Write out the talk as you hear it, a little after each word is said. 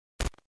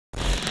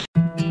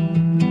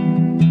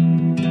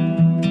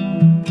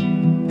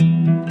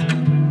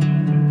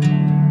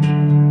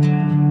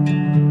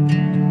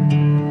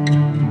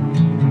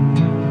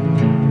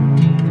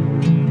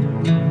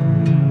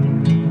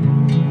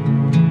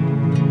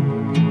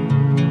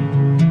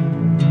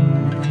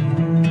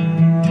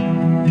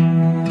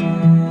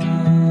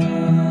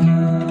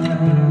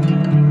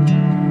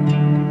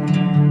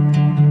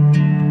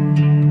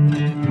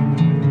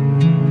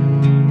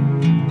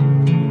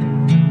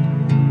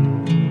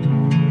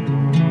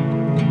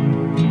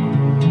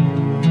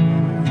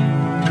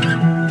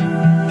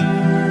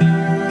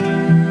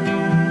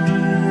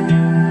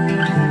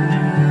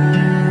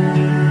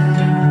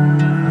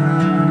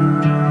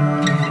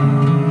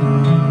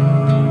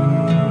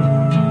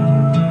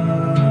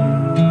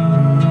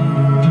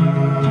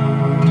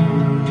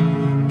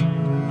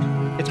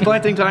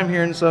planting time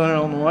here in Southern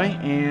Illinois,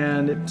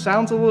 and it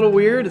sounds a little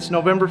weird. It's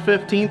November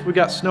 15th. We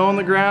got snow on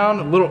the ground,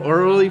 a little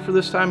early for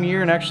this time of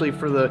year, and actually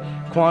for the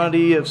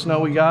quantity of snow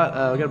we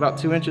got about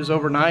 2 inches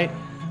overnight.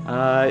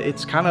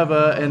 It's kind of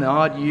an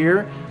odd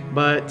year,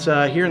 but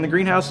here in the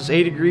greenhouse it's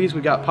 80 degrees.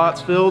 We got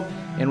pots filled,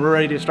 and we're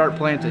ready to start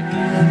planting.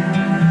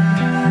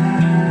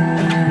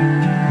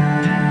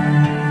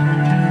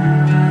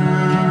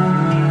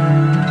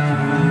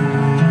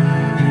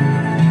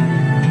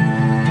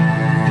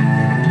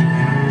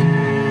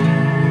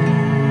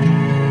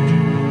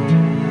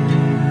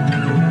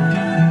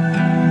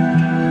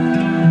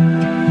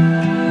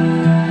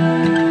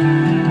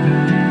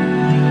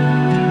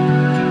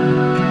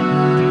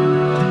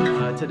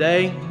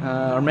 Today,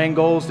 our main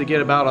goal is to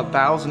get about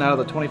 1,000 out of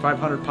the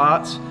 2,500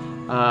 pots.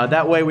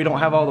 That way we don't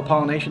have all the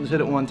pollinations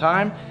hit at one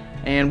time.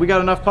 And we got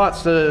enough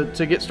pots to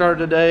get started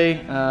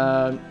today.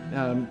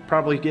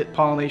 Probably get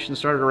pollination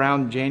started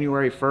around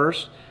January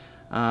 1st.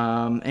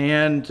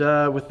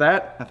 With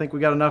that, I think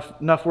we got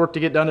enough work to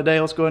get done today.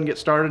 Let's go ahead and get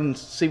started and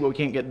see what we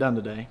can't get done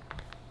today.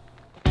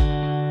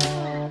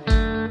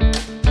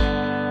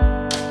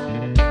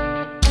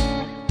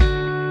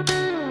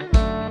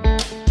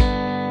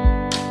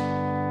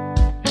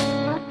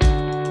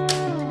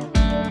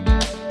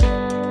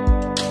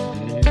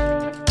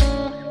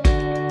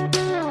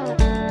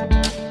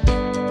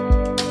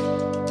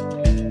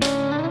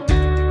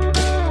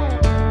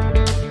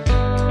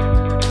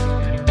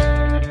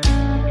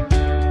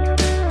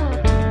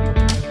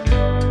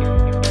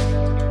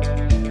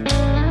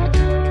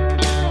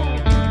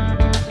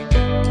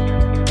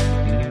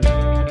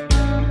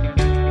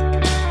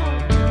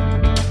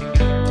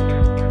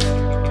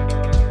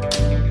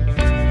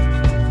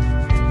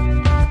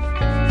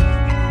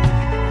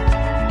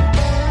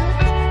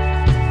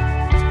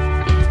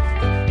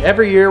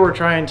 Every year we're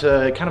trying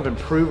to kind of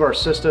improve our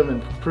system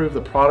and improve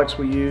the products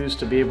we use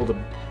to be able to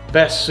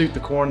best suit the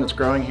corn that's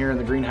growing here in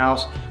the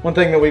greenhouse. One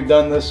thing that we've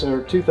done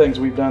two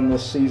things we've done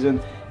this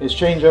season is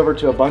change over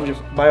to a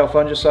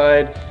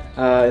biofungicide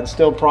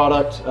instilled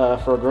product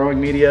for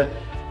growing media.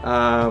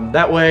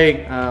 That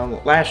way,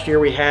 last year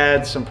we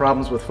had some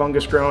problems with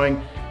fungus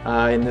growing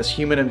in this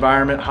humid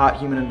environment, hot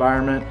humid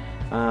environment.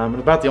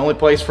 About the only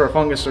place for a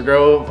fungus to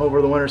grow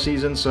over the winter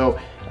season, so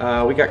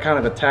we got kind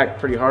of attacked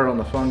pretty hard on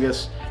the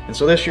fungus. And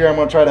so this year I'm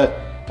going to try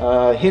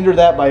to hinder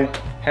that by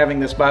having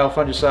this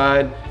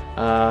biofungicide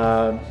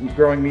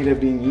growing media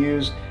being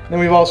used. And then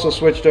we've also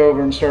switched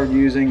over and started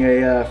using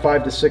a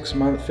 5 to 6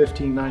 month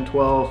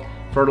 15-9-12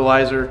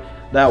 fertilizer.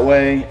 That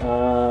way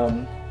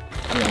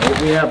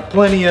we have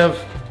plenty of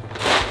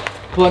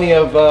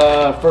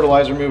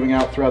fertilizer moving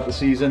out throughout the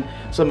season.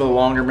 Some of the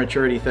longer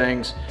maturity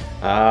things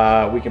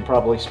we can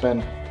probably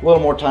spend a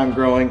little more time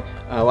growing.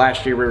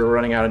 Last year we were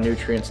running out of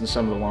nutrients in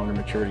some of the longer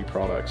maturity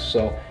products.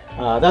 So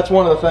that's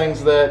one of the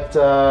things that,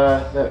 two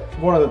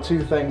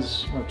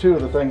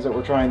of the things that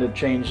we're trying to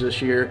change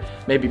this year,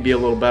 maybe be a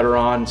little better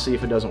on, see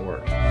if it doesn't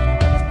work.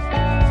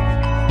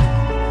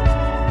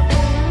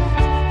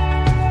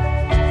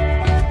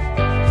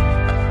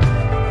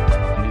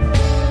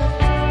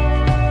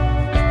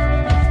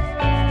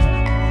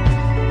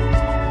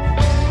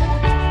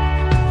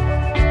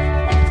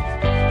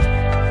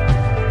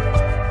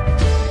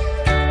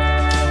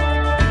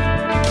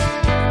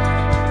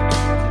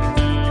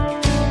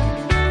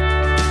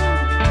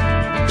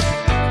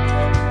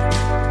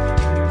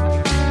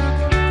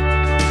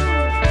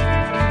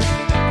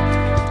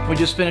 We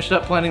just finished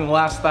up planting the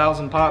last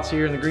 1,000 pots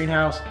here in the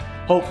greenhouse.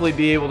 Hopefully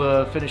be able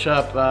to finish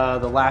up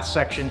the last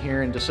section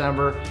here in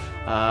December.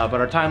 But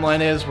our timeline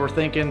is we're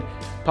thinking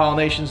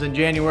pollinations in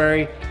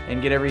January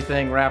and get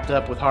everything wrapped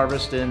up with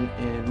harvest in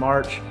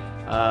March.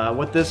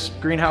 What this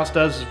greenhouse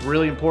does is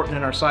really important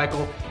in our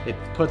cycle. It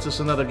puts us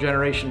another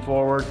generation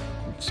forward,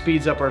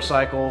 speeds up our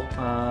cycle,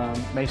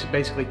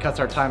 basically cuts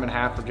our time in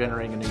half for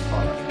generating a new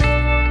product.